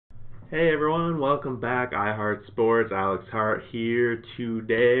Hey everyone, welcome back. iHeart Sports, Alex Hart here.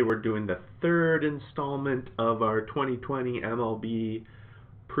 Today we're doing the third installment of our 2020 MLB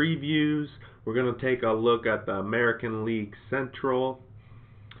previews. We're going to take a look at the American League Central.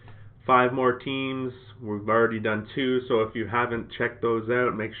 5 more teams. We've already done 2, so if you haven't checked those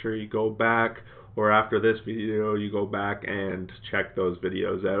out, make sure you go back, or after this video you go back and check those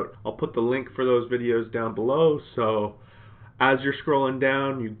videos out. I'll put the link for those videos down below, so as you're scrolling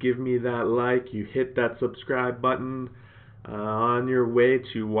down, you give me that like, you hit that subscribe button on your way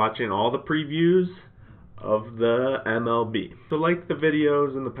to watching all the previews of the MLB. So like the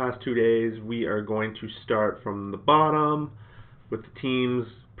videos in the past 2 days, we are going to start from the bottom with the teams'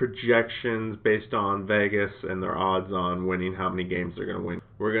 projections based on Vegas and their odds on winning, how many games they're going to win.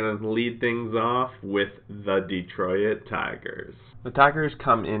 We're going to lead things off with the Detroit Tigers. The Tigers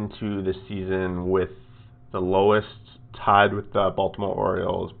come into the season with the lowest, tied with the Baltimore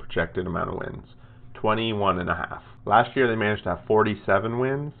Orioles, projected amount of wins, 21.5. Last year they managed to have 47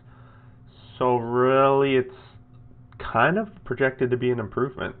 wins, so really it's kind of projected to be an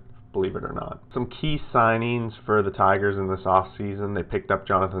improvement, believe it or not. Some key signings for the Tigers in this offseason: they picked up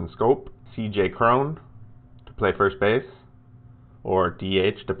Jonathan Schoop, C.J. Cron to play first base, or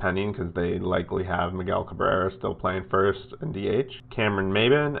DH, depending, because they likely have Miguel Cabrera still playing first and DH, Cameron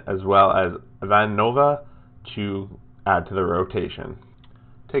Maybin, as well as Ivan Nova to add to the rotation.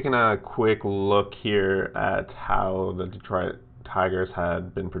 Taking a quick look here at how the Detroit Tigers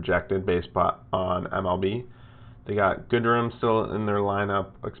had been projected based on MLB. They got Goodrum still in their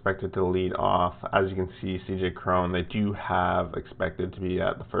lineup, expected to lead off. As you can see, C.J. Cron, they do have expected to be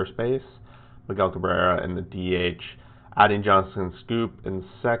at the first base. Miguel Cabrera in the DH, adding Jonathan Schoop in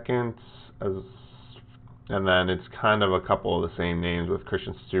second, and then it's kind of a couple of the same names with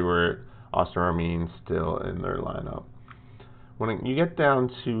Christian Stewart, Austin Romine still in their lineup. When you get down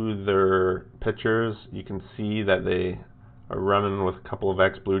to their pitchers, you can see that they are running with a couple of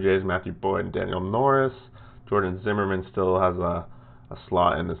ex-Blue Jays, Matthew Boyd and Daniel Norris. Jordan Zimmerman still has a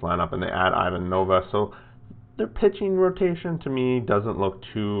slot in this lineup, and they add Ivan Nova. So their pitching rotation, to me, doesn't look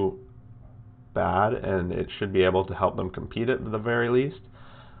too bad, and it should be able to help them compete at the very least.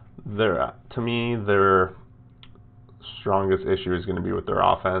 To me, their strongest issue is going to be with their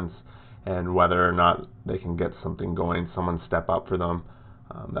offense, and whether or not they can get something going, someone step up for them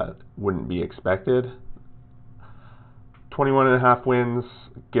that wouldn't be expected. 21.5 wins,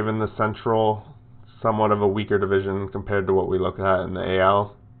 given the Central, somewhat of a weaker division compared to what we look at in the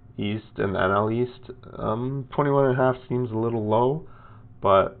AL East and the NL East. 21.5 seems a little low,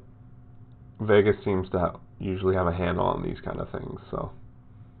 but Vegas seems to usually have a handle on these kind of things. So,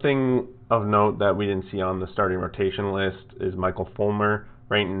 thing of note that we didn't see on the starting rotation list is Michael Fulmer.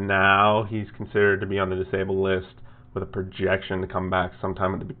 Right now, he's considered to be on the disabled list with a projection to come back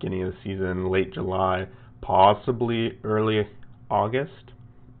sometime at the beginning of the season, late July, possibly early August.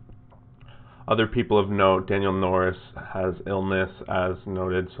 Other people of note: Daniel Norris has illness, as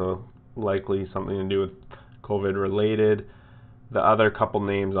noted, so likely something to do with COVID related. The other couple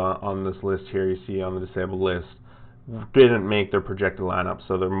names on this list here you see on the disabled list didn't make their projected lineup,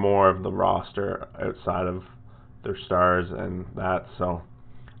 so they're more of the roster outside of their stars and that, so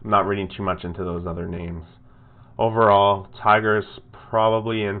I'm not reading too much into those other names. Overall, Tigers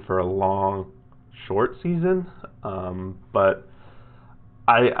probably in for a long, short season, but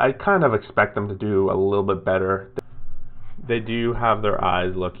I kind of expect them to do a little bit better. They do have their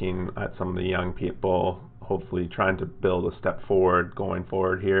eyes looking at some of the young people, hopefully trying to build a step forward going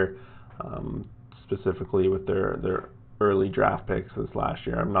forward here, specifically with their early draft picks this last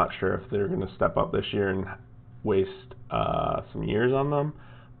year. I'm not sure if they're going to step up this year and waste some years on them,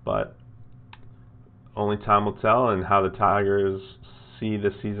 but only time will tell and how the Tigers see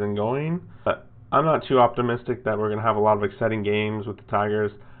the season going. But I'm not too optimistic that we're going to have a lot of exciting games with the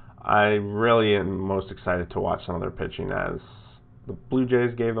Tigers. I really am most excited to watch some of their pitching, as the Blue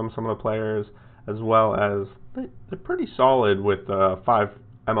Jays gave them some of the players, as well as they're pretty solid with 5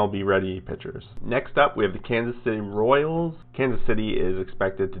 MLB-ready pitchers. Next up, we have the Kansas City Royals. Kansas City is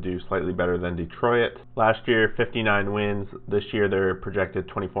expected to do slightly better than Detroit. Last year, 59 wins. This year, they're projected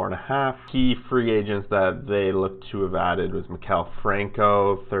 24.5. Key free agents that they look to have added was Maikel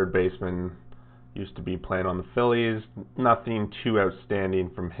Franco, third baseman, used to be playing on the Phillies. Nothing too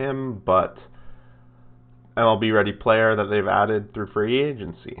outstanding from him, but MLB-ready player that they've added through free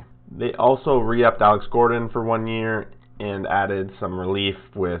agency. They also re-upped Alex Gordon for 1 year and added some relief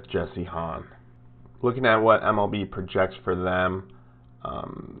with Jesse Hahn. Looking at what MLB projects for them,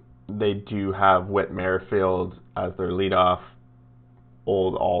 they do have Whit Merrifield as their leadoff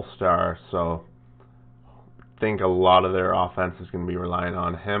old all-star, so I think a lot of their offense is going to be relying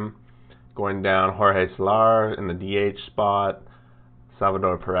on him. Going down, Jorge Soler in the DH spot,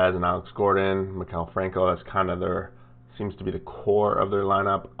 Salvador Perez and Alex Gordon, Maikel Franco. That's kind of seems to be the core of their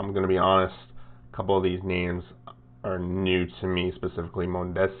lineup. I'm going to be honest, a couple of these names are new to me, specifically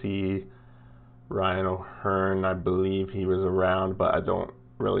Mondesi, Ryan O'Hearn. I believe he was around, but I don't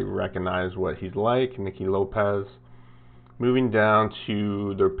really recognize what he's like. Nicky Lopez. Moving down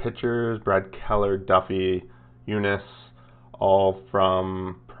to their pitchers, Brad Keller, Duffy, Eunice, all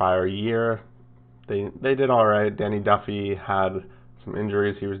from prior year. They did all right. Danny Duffy had some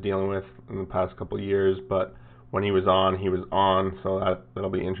injuries he was dealing with in the past couple of years, but when he was on, so that'll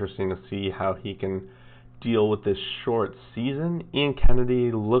be interesting to see how he can deal with this short season. Ian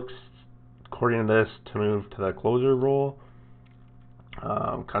Kennedy looks, according to this, to move to the closer role.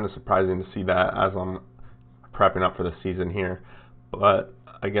 Kind of surprising to see that as I'm prepping up for the season here, but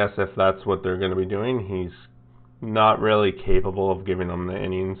I guess if that's what they're going to be doing, he's not really capable of giving them the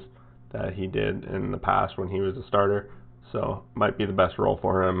innings that he did in the past when he was a starter, so might be the best role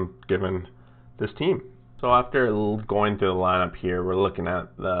for him given this team. So after going through the lineup here, we're looking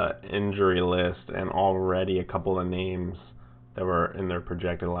at the injury list, and already a couple of names that were in their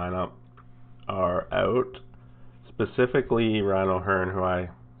projected lineup are out. Specifically Ryan O'Hearn, who I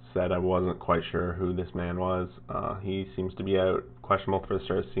said I wasn't quite sure who this man was. He seems to be out, questionable for the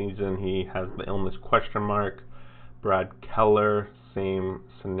start of the season. He has the illness question mark. Brad Keller, same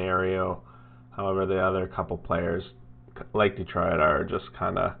scenario. However, the other couple players, like Detroit, are just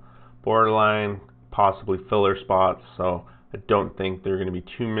kind of borderline, possibly filler spots, so I don't think they're going to be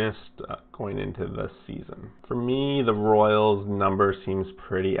too missed going into the season. For me, the Royals number seems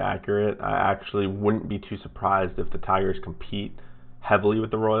pretty accurate. I actually wouldn't be too surprised if the Tigers compete heavily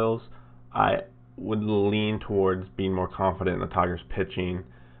with the Royals. I would lean towards being more confident in the Tigers pitching.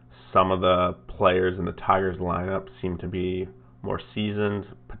 Some of the players in the Tigers lineup seem to be more seasoned,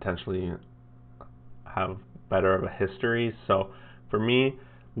 potentially have better of a history. So for me,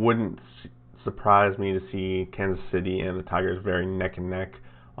 wouldn't surprise me to see Kansas City and the Tigers very neck and neck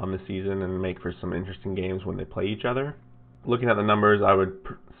on the season and make for some interesting games when they play each other. Looking at the numbers, I would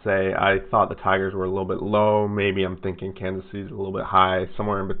say I thought the Tigers were a little bit low. Maybe I'm thinking Kansas City's a little bit high.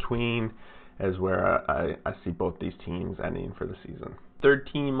 Somewhere in between is where I see both these teams ending for the season. Third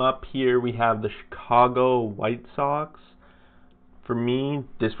team up here, we have the Chicago White Sox. For me,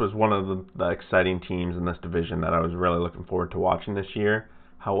 this was one of the exciting teams in this division that I was really looking forward to watching this year.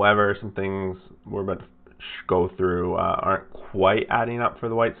 However, some things we're about to go through aren't quite adding up for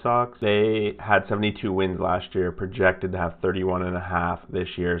the White Sox. They had 72 wins last year, projected to have 31.5 this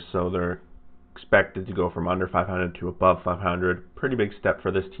year, so they're expected to go from under 500 to above 500. Pretty big step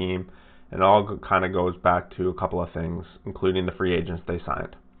for this team, and it all kind of goes back to a couple of things, including the free agents they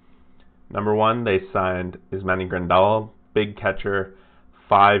signed. Number one, they signed Yasmani Grandal, big catcher,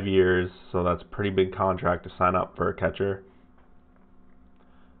 5 years, so that's a pretty big contract to sign up for a catcher.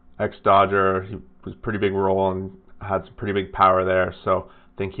 Ex-Dodger, he was a pretty big role and had some pretty big power there, so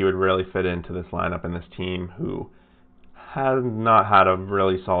I think he would really fit into this lineup and this team, who has not had a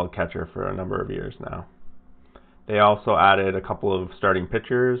really solid catcher for a number of years now. They also added a couple of starting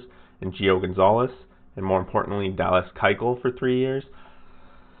pitchers in Gio Gonzalez and, more importantly, Dallas Keuchel for 3 years.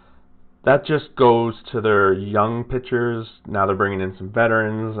 That just goes to their young pitchers. Now they're bringing in some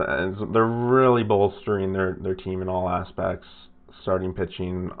veterans, and they're really bolstering their team in all aspects, starting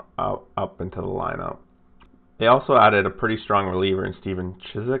pitching up into the lineup. They also added a pretty strong reliever in Steven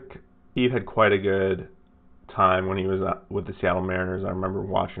Chiswick. Steve had quite a good time when he was with the Seattle Mariners. I remember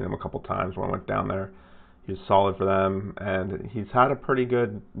watching him a couple times when I went down there. He was solid for them, and he's had a pretty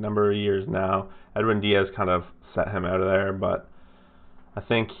good number of years now. Edwin Diaz kind of set him out of there, but I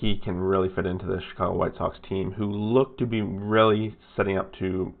think he can really fit into the Chicago White Sox team, who look to be really setting up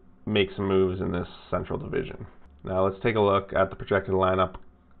to make some moves in this Central Division. Now let's take a look at the projected lineup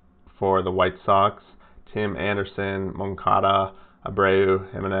for the White Sox. Tim Anderson, Moncada,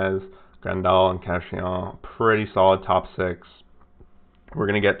 Abreu, Jimenez, Grandal, and Cashman. Pretty solid top six. We're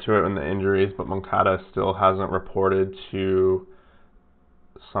going to get to it in the injuries, but Moncada still hasn't reported to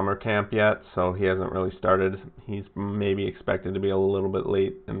summer camp yet, so he hasn't really started. He's maybe expected to be a little bit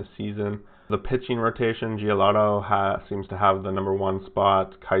late in the season. The pitching rotation, Giolito seems to have the number one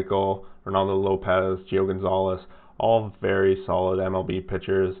spot. Keuchel, Ronaldo Lopez, Gio Gonzalez, all very solid MLB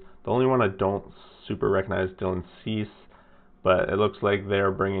pitchers. The only one I don't super recognize is Dylan Cease, but it looks like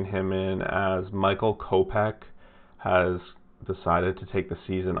they're bringing him in as Michael Kopech has decided to take the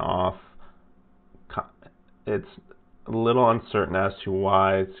season off. It's a little uncertain as to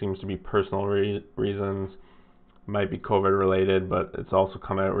why. It seems to be personal reasons. Might be COVID related, but it's also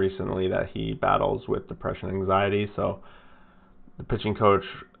come out recently that he battles with depression and anxiety. So the pitching coach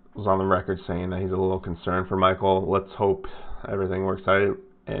was on the record saying that he's a little concerned for Michael. Let's hope everything works out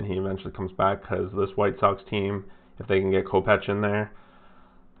and he eventually comes back, because this White Sox team, if they can get Kopech in there,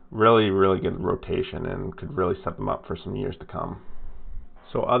 really, really good rotation and could really set them up for some years to come.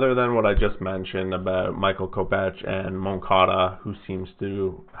 So other than what I just mentioned about Michael Kopech and Moncada, who seems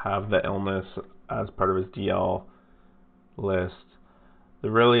to have the illness as part of his DL list,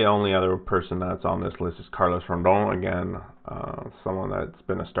 the really only other person that's on this list is Carlos Rondon again, someone that's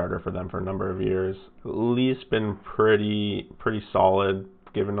been a starter for them for a number of years. At least been pretty solid,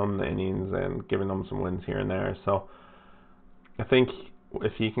 giving them the innings and giving them some wins here and there. So I think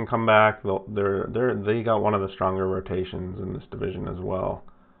if he can come back, they got one of the stronger rotations in this division as well.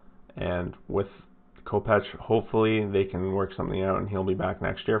 And with Kopech, hopefully they can work something out and he'll be back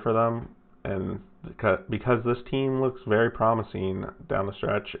next year for them. And because this team looks very promising down the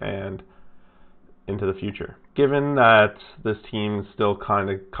stretch and into the future. Given that this team's still kind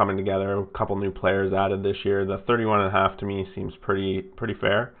of coming together, a couple new players added this year, the 31.5 to me seems pretty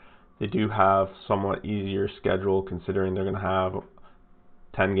fair. They do have somewhat easier schedule, considering they're going to have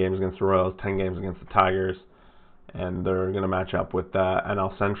 10 games against the Royals, 10 games against the Tigers, and they're going to match up with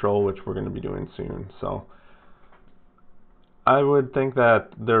NL Central, which we're going to be doing soon. So I would think that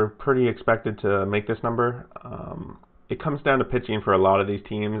they're pretty expected to make this number. It comes down to pitching for a lot of these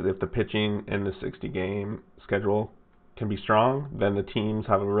teams. If the pitching in the 60-game schedule can be strong, then the teams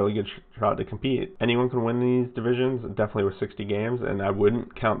have a really good shot to compete. Anyone can win these divisions, definitely with 60 games, and I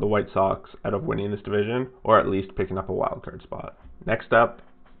wouldn't count the White Sox out of winning this division, or at least picking up a wild card spot. Next up,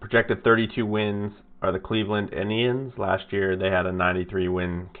 projected 32 wins are the Cleveland Indians. Last year they had a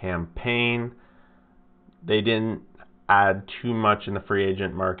 93-win campaign. They didn't add too much in the free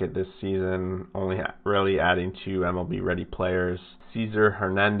agent market this season, only really adding 2 MLB-ready players. Cesar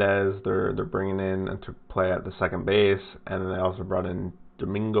Hernandez, they're bringing in to play at the second base, and then they also brought in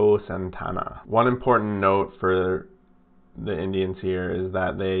Domingo Santana. One important note for the Indians here is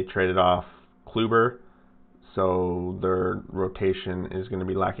that they traded off Kluber, so their rotation is going to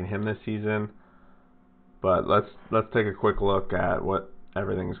be lacking him this season. But let's take a quick look at what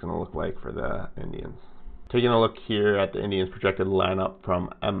everything is going to look like for the Indians. Taking a look here at the Indians' projected lineup from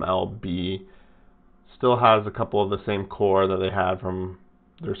MLB, still has a couple of the same core that they had from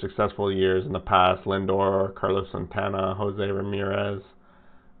their successful years in the past: Lindor, Carlos Santana, Jose Ramirez.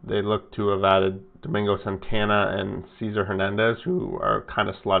 They look to have added Domingo Santana and Cesar Hernandez, who are kind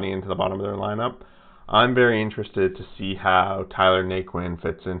of slotting into the bottom of their lineup. I'm very interested to see how Tyler Naquin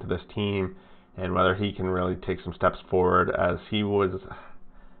fits into this team and whether he can really take some steps forward, as he was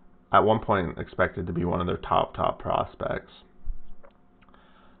at one point expected to be one of their top prospects.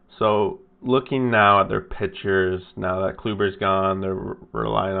 So looking now at their pitchers, now that Kluber's gone, they're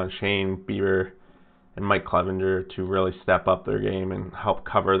relying on Shane Bieber and Mike Clevinger to really step up their game and help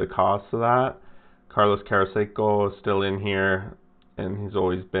cover the costs of that. Carlos Carrasco is still in here, and he's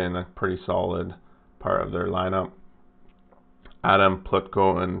always been a pretty solid part of their lineup. Adam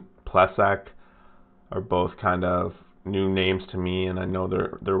Plutko and Plesak are both kind of new names to me, and I know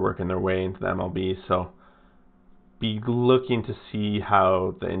they're working their way into the MLB, so be looking to see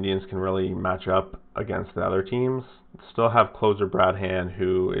how the Indians can really match up against the other teams. Still have closer Brad Hand,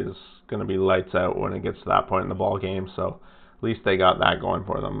 who is going to be lights out when it gets to that point in the ball game, so at least they got that going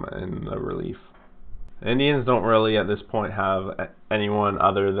for them in the relief. The Indians don't really at this point have anyone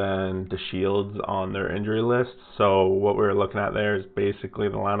other than DeShields on their injury list, so what we're looking at there is basically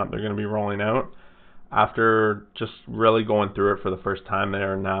the lineup they're going to be rolling out. After just really going through it for the first time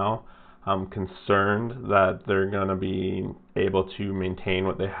there now, I'm concerned that they're going to be able to maintain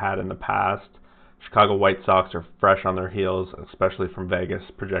what they had in the past. Chicago White Sox are fresh on their heels, especially from Vegas,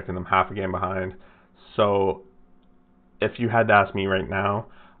 projecting them half a game behind. So if you had to ask me right now,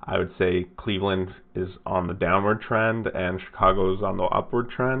 I would say Cleveland is on the downward trend and Chicago is on the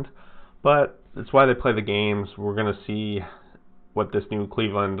upward trend. But that's why they play the games. We're going to see what this new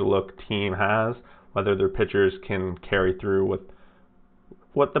Cleveland look team has, whether their pitchers can carry through with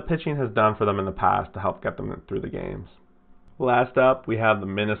what the pitching has done for them in the past to help get them through the games. Last up, we have the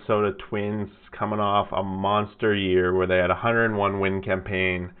Minnesota Twins coming off a monster year where they had a 101 win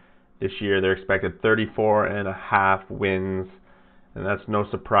campaign. This year they're expected 34.5 wins, and that's no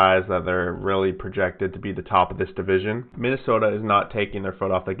surprise that they're really projected to be the top of this division. Minnesota is not taking their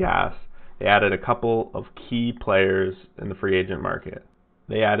foot off the gas. They added a couple of key players in the free agent market.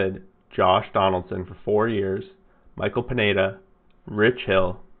 They added Josh Donaldson for 4 years, Michael Pineda, Rich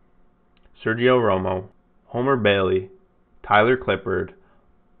Hill, Sergio Romo, Homer Bailey, Tyler Clippard,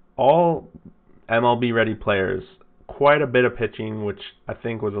 all MLB-ready players. Quite a bit of pitching, which I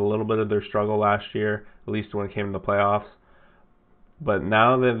think was a little bit of their struggle last year, at least when it came to the playoffs. But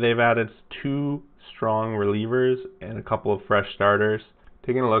now that they've added 2 strong relievers and a couple of fresh starters,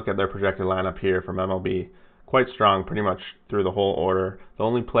 taking a look at their projected lineup here from MLB, quite strong pretty much through the whole order. The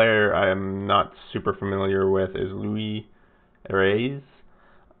only player I am not super familiar with is Luis Arraez.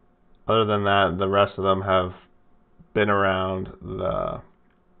 Other than that, the rest of them have been around the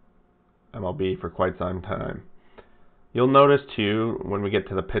MLB for quite some time. You'll notice too, when we get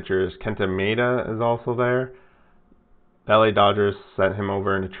to the pitchers, Kenta Maeda is also there. The LA Dodgers sent him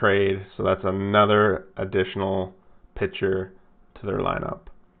over in a trade, so that's another additional pitcher to their lineup.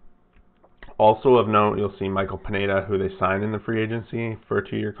 Also of note, you'll see Michael Pineda, who they signed in the free agency for a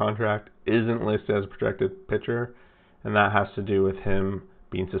 2-year contract, isn't listed as a projected pitcher, and that has to do with him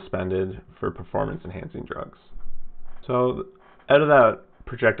being suspended for performance-enhancing drugs. So out of that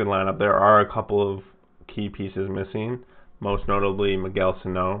projected lineup, there are a couple of key pieces missing, most notably Miguel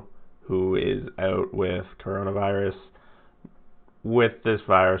Sano, who is out with coronavirus. With this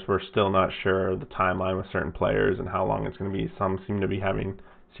virus, we're still not sure of the timeline with certain players and how long it's going to be. Some seem to be having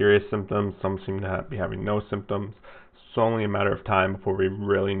serious symptoms, some seem to be having no symptoms. It's only a matter of time before we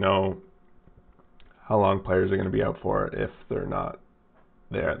really know how long players are going to be out for if they're not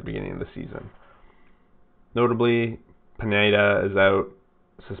there at the beginning of the season. Notably, Pineda is out,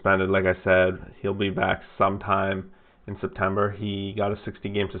 suspended, like I said. He'll be back sometime in September. He got a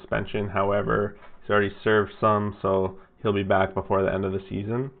 60-game suspension. However, he's already served some, so he'll be back before the end of the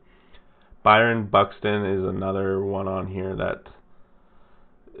season. Byron Buxton is another one on here that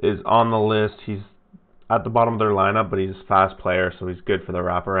is on the list. He's at the bottom of their lineup, but he's a fast player, so he's good for the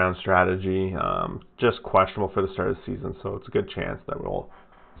wraparound strategy. Just questionable for the start of the season, so it's a good chance that we'll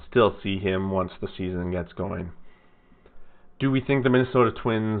still see him once the season gets going. Do we think the Minnesota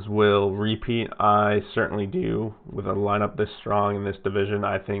Twins will repeat? I certainly do. With a lineup this strong in this division,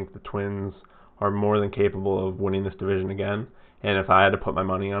 I think the Twins are more than capable of winning this division again. And if I had to put my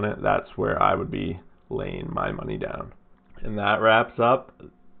money on it, that's where I would be laying my money down. And that wraps up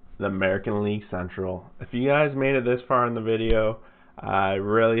the American League Central. If you guys made it this far in the video, I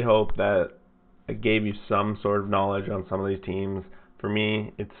really hope that I gave you some sort of knowledge on some of these teams. For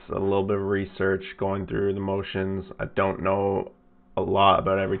me, it's a little bit of research, going through the motions. I don't know a lot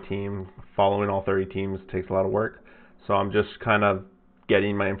about every team. Following all 30 teams takes a lot of work. So I'm just kind of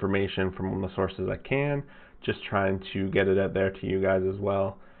getting my information from the sources I can, just trying to get it out there to you guys as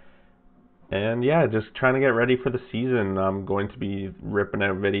well. And yeah, just trying to get ready for the season. I'm going to be ripping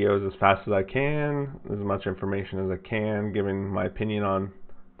out videos as fast as I can, as much information as I can, giving my opinion on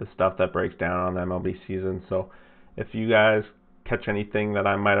the stuff that breaks down on the MLB season. So if you guys catch anything that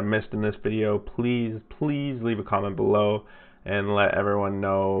I might have missed in this video, please leave a comment below and let everyone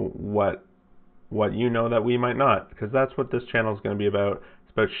know what you know that we might not, because that's what this channel is going to be about.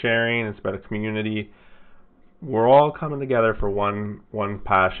 It's about sharing, it's about a community. We're all coming together for one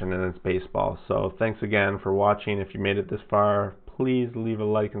passion, and it's baseball. So thanks again for watching. If you made it this far, please leave a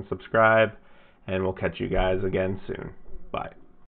like and subscribe, and we'll catch you guys again soon. Bye.